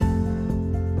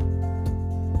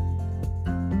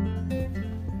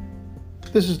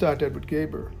This is Dr. Edward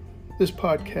Gaber. This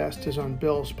podcast is on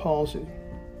Bell's palsy.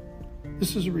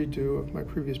 This is a redo of my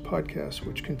previous podcast,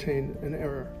 which contained an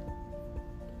error.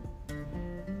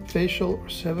 Facial or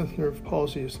seventh nerve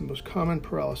palsy is the most common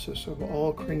paralysis of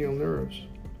all cranial nerves.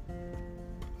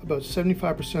 About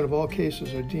 75% of all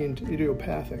cases are deemed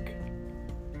idiopathic,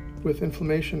 with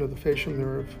inflammation of the facial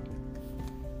nerve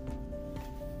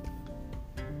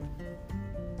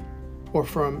or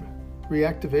from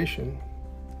reactivation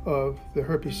of the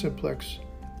herpes simplex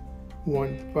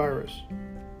 1 virus.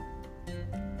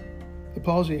 The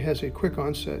palsy has a quick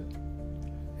onset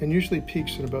and usually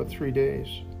peaks in about 3 days.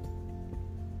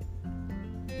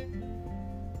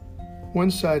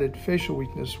 One-sided facial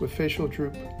weakness with facial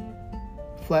droop,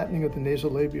 flattening of the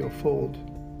nasolabial fold,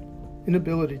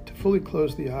 inability to fully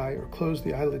close the eye or close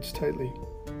the eyelids tightly,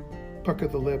 pucker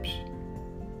the lips,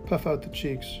 puff out the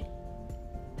cheeks,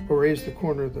 or raise the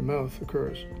corner of the mouth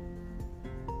occurs.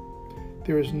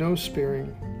 There is no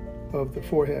sparing of the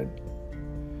forehead,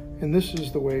 and this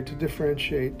is the way to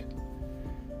differentiate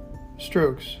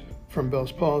strokes from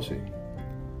Bell's palsy,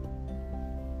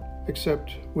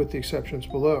 except with the exceptions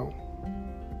below.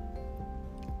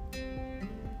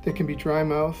 There can be dry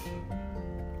mouth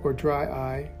or dry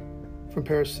eye from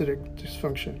parasitic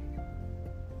dysfunction.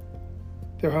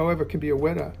 There, however, can be a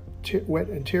wet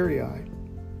and teary eye.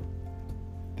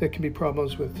 There can be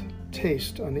problems with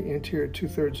taste on the anterior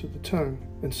 2/3 of the tongue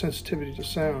and sensitivity to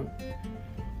sound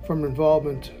from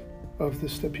involvement of the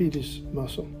stapedius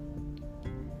muscle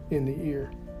in the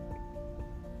ear.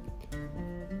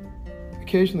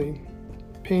 Occasionally,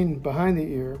 pain behind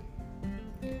the ear,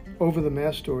 over the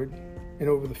mastoid, and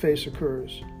over the face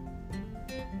occurs.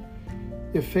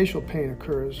 If facial pain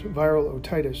occurs, viral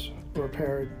otitis or a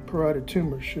parotid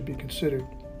tumor should be considered.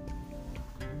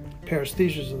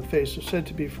 Paresthesias of the face are said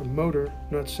to be from motor,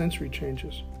 not sensory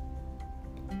changes.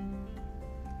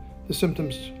 The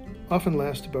symptoms often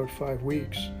last about 5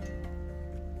 weeks.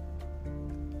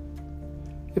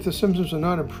 If the symptoms are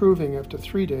not improving after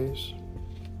 3 days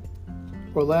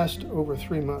or last over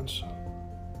 3 months,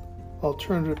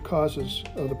 alternative causes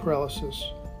of the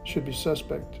paralysis should be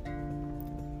suspect.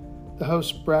 The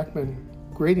House-Brackman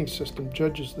grading system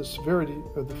judges the severity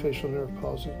of the facial nerve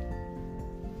palsy,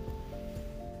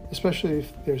 especially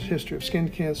if there's history of skin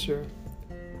cancer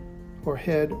or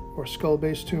head or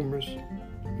skull-based tumors,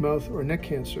 mouth or neck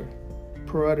cancer,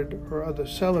 parotid or other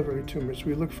salivary tumors.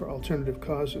 We look for alternative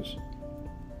causes.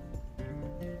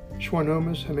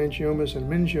 Schwannomas, hemangiomas, and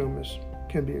meningiomas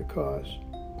can be a cause.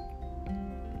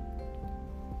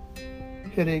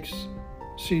 Headaches,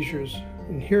 seizures,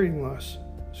 and hearing loss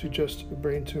suggest a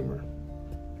brain tumor.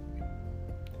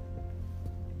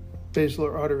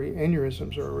 Basilar artery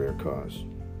aneurysms are a rare cause.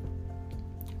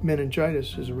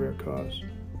 Meningitis is a rare cause.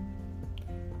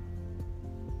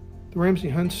 The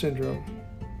Ramsay-Hunt syndrome,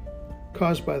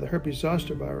 caused by the herpes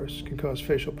zoster virus, can cause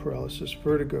facial paralysis,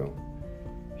 vertigo,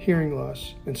 hearing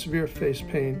loss, and severe face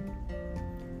pain,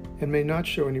 and may not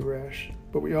show any rash,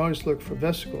 but we always look for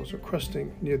vesicles or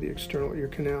crusting near the external ear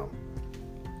canal.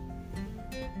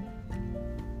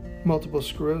 Multiple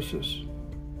sclerosis,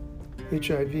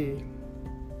 HIV,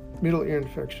 middle ear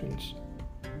infections,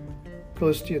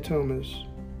 cholesteatomas,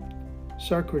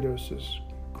 sarcoidosis,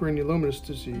 granulomatous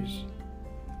disease,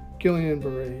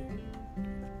 Guillain-Barré,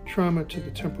 trauma to the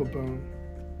temporal bone,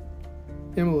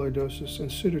 amyloidosis,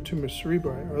 and pseudotumor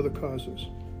cerebri are other causes.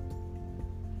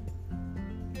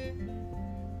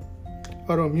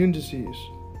 Autoimmune disease,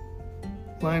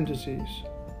 Lyme disease,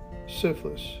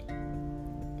 syphilis,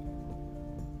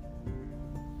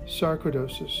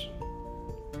 sarcoidosis,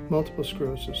 multiple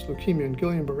sclerosis, leukemia, and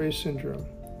Guillain-Barré syndrome,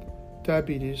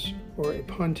 diabetes, or a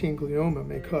pontine glioma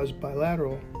may cause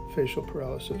bilateral facial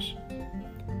paralysis,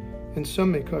 and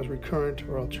some may cause recurrent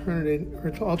or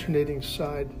alternating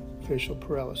side facial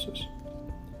paralysis.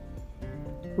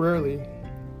 Rarely,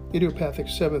 idiopathic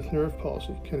seventh nerve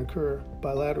palsy can occur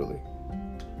bilaterally.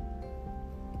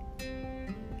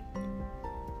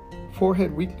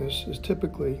 Forehead weakness is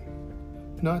typically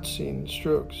not seen in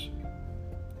strokes.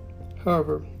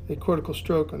 However, a cortical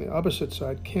stroke on the opposite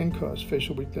side can cause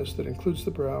facial weakness that includes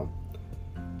the brow,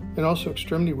 and also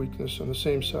extremity weakness on the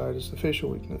same side as the facial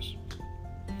weakness.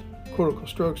 Cortical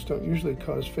strokes don't usually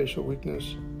cause facial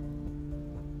weakness,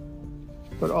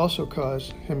 but also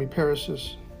cause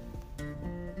hemiparesis,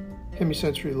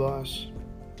 hemisensory loss,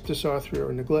 dysarthria,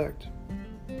 or neglect.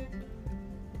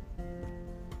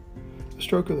 A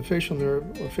stroke of the facial nerve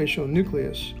or facial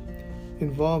nucleus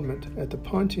involvement at the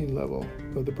pontine level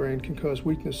of the brain can cause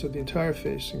weakness of the entire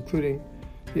face, including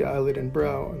the eyelid and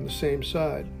brow on the same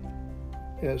side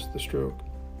as the stroke.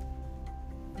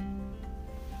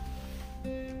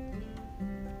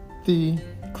 The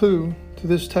clue to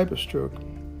this type of stroke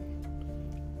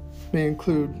may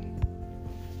include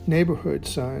neighborhood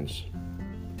signs,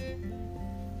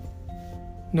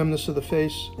 numbness of the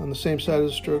face on the same side of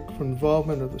the stroke from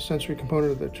involvement of the sensory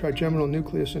component of the trigeminal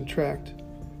nucleus and tract,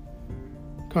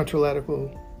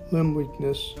 contralateral limb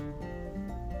weakness,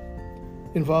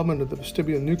 involvement of the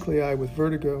vestibular nuclei with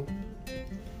vertigo,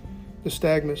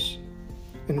 nystagmus,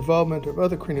 and involvement of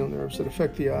other cranial nerves that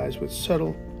affect the eyes with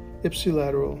subtle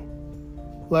ipsilateral,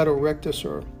 lateral rectus,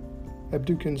 or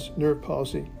abducens nerve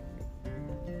palsy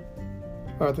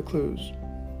are the clues.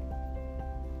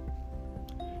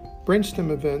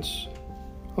 Brainstem events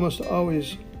almost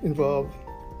always involve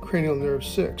cranial nerve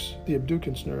 6, the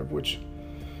abducens nerve, which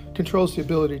controls the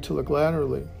ability to look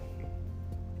laterally.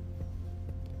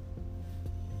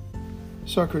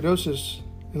 Sarcoidosis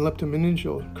and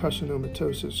leptomeningeal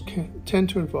carcinomatosis tend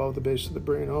to involve the base of the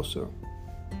brain also.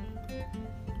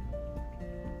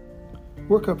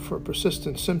 Workup for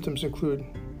persistent symptoms include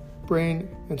brain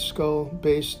and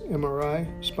skull-based MRI,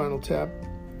 spinal tap,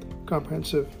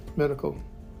 comprehensive medical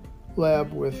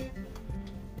lab with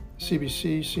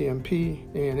CBC,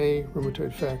 CMP, ANA,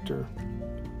 rheumatoid factor,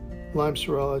 Lyme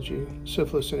serology,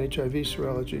 syphilis and HIV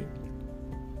serology,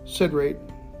 SID rate,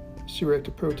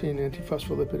 C-reactive protein,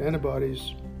 antiphospholipid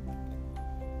antibodies,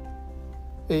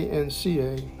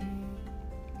 ANCA,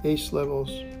 ACE levels,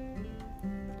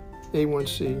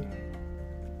 A1C,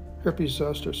 herpes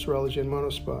zoster serology, and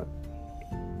monospot.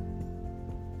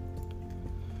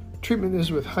 Treatment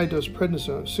is with high-dose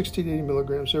prednisone, 60 to 80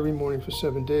 milligrams every morning for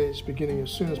 7 days, beginning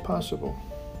as soon as possible.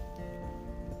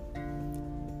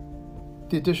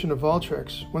 The addition of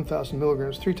Valtrex, 1,000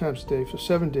 milligrams 3 times a day for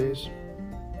 7 days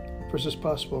versus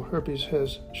possible herpes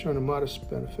has shown a modest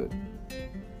benefit.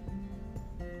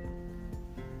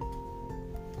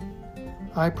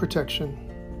 Eye protection,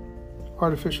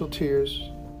 artificial tears,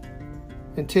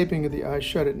 and taping of the eyes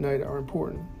shut at night are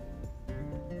important.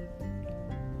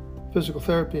 Physical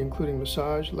therapy, including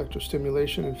massage,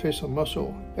 electrostimulation, and facial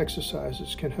muscle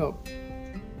exercises, can help.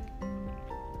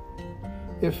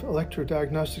 If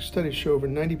electrodiagnostic studies show over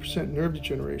 90% nerve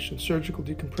degeneration, surgical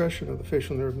decompression of the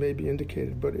facial nerve may be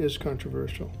indicated, but is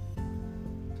controversial.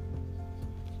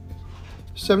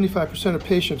 75% of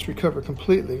patients recover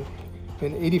completely,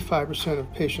 and 85%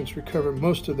 of patients recover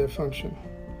most of their function.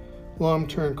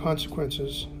 Long-term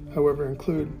consequences, however,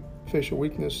 include facial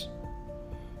weakness,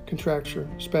 contracture,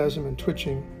 spasm and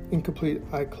twitching, incomplete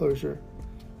eye closure,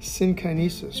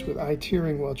 synkinesis with eye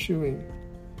tearing while chewing,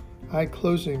 eye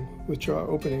closing with jaw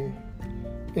opening,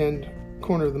 and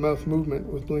corner of the mouth movement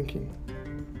with blinking.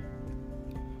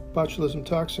 Botulism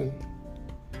toxin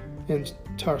and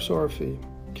tarsorrhaphy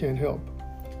can help.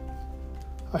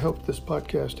 I hope this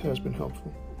podcast has been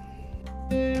helpful.